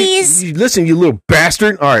quiet, please? Listen, you little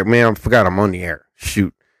bastard. All right, man, I forgot I'm on the air.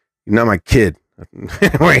 Shoot. You're not my kid.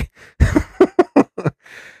 Anyway.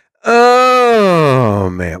 Oh,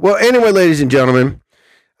 man. Well, anyway, ladies and gentlemen,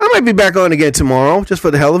 I might be back on again tomorrow just for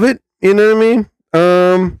the hell of it. You know what I mean?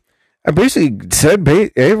 I basically said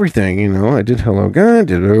everything, I did Hello God,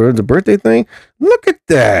 did the birthday thing. Look at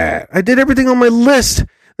that. I did everything on my list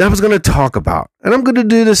that I was going to talk about. And I'm going to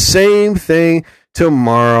do the same thing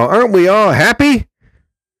tomorrow. Aren't we all happy?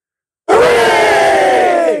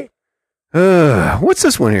 Hooray! What's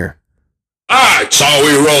this one here? That's how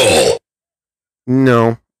we roll.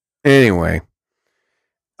 No. Anyway.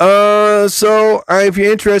 So if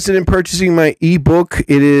you're interested in purchasing my ebook,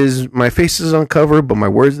 it is My Face is on Cover, but My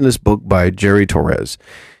Words in This Book by Jerry Torres.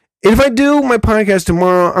 And if I do my podcast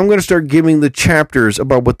tomorrow, I'm going to start giving the chapters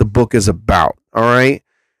about what the book is about. All right.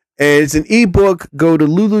 And it's an ebook. Go to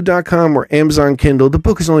lulu.com or Amazon Kindle. The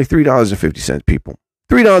book is only $3.50, people.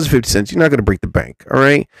 $3.50. You're not going to break the bank. All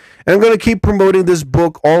right. And I'm going to keep promoting this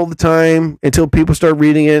book all the time until people start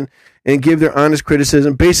reading it and give their honest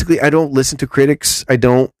criticism. Basically, I don't listen to critics. I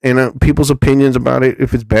don't. And people's opinions about it,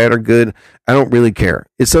 if it's bad or good, I don't really care.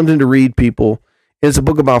 It's something to read, people. It's a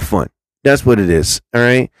book about fun. That's what it is. All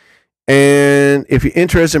right. And if you're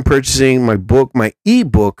interested in purchasing my book, my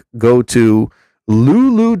ebook, go to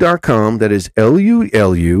lulu.com. That is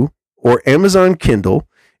LULU, or Amazon Kindle.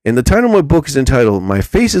 And the title of my book is entitled My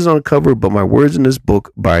Face is on Cover, but My Words in This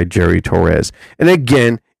Book by Jerry Torres. And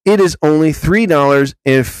again, it is only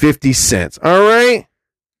 $3.50. All right?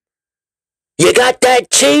 You got that,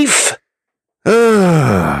 Chief?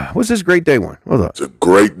 What's this great day one? Hold on. It's a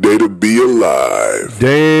great day to be alive.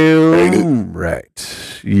 Damn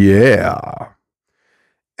right. Yeah.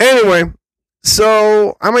 Anyway,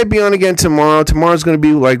 so I might be on again tomorrow. Tomorrow's going to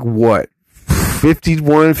be like what?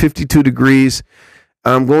 51, 52 degrees.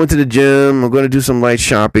 I'm going to the gym. I'm going to do some light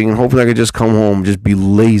shopping. And hopefully I can just come home and just be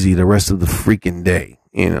lazy the rest of the freaking day.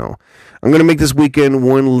 I'm going to make this weekend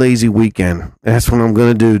one lazy weekend. That's what I'm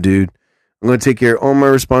going to do, dude. I'm going to take care of all my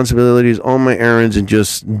responsibilities, all my errands, and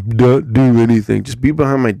just not do anything. Just be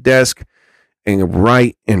behind my desk and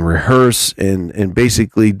write and rehearse and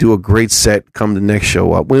basically do a great set come the next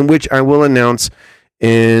show up, in which I will announce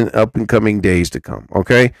in up and coming days to come.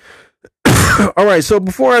 Okay? All right, so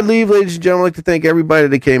before I leave, ladies and gentlemen, I'd like to thank everybody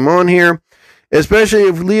that came on here, especially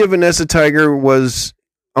if Leah Vanessa Tiger was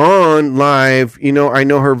on live. I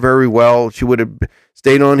know her very well. She would have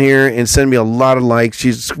stayed on here and sent me a lot of likes.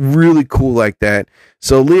 She's really cool like that.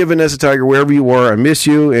 So Leah Vanessa Tiger, wherever you are, I miss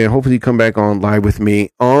you, and hopefully you come back on live with me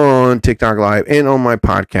on TikTok Live and on my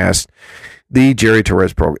podcast, The Jerry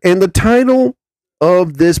Torres Program. And the title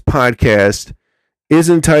of this podcast is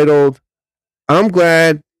entitled, I'm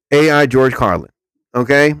Glad AI George Carlin.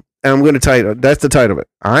 Okay? And I'm going to title, that's the title of it.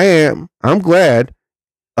 I'm glad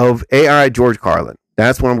of AI George Carlin.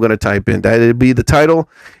 That's what I'm going to type in. That'll be the title.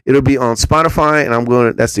 It'll be on Spotify,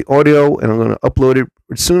 and that's the audio, and I'm going to upload it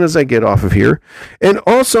as soon as I get off of here. And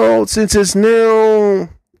also, since it's now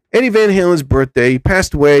Eddie Van Halen's birthday, he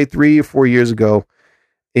passed away 3 or 4 years ago.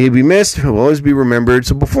 He'll be missed. He'll always be remembered.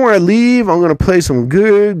 So before I leave, I'm going to play some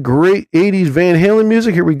good, great 80s Van Halen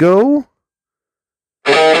music. Here we go.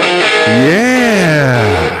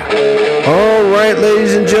 Yeah. All right,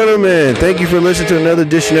 ladies and gentlemen. Thank you for listening to another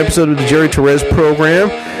edition episode of the Jerry Torres program.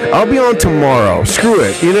 I'll be on tomorrow. Screw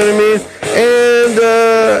it. You know what I mean? And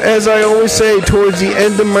as I always say towards the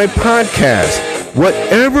end of my podcast,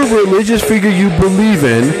 whatever religious figure you believe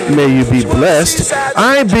in, may you be blessed.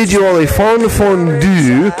 I bid you all a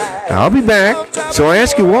fondue. I'll be back. So I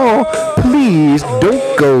ask you all, please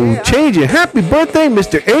don't go changing. Happy birthday,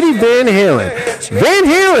 Mr. Eddie Van Halen. Van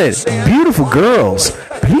Halen, beautiful girls.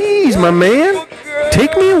 Please, my man,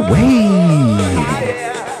 take me away.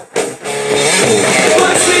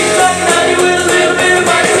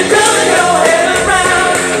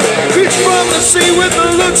 See with the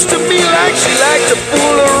looks to me like she likes to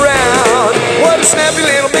fool around. What a snappy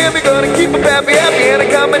little baby, gonna keep a pappy happy and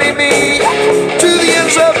accompany me to the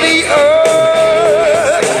ends of the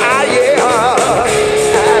earth. Ah, yeah.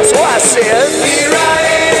 So I said, here I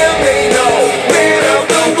am, they know, man of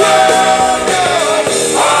the world.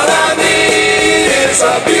 All I need is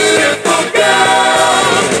a beautiful girl.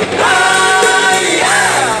 Ah,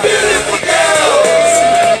 yeah, beautiful girls.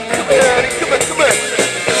 Come here, honey, come on, come on.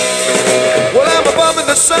 Well, I'm above in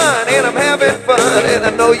the sun and I'm having fun, and I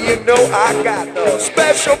know you know I got no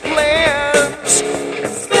special plans.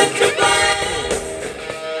 Special plans.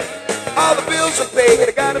 All the bills are paid,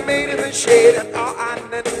 I got a maid in the shade, and all I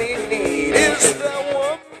need is the one.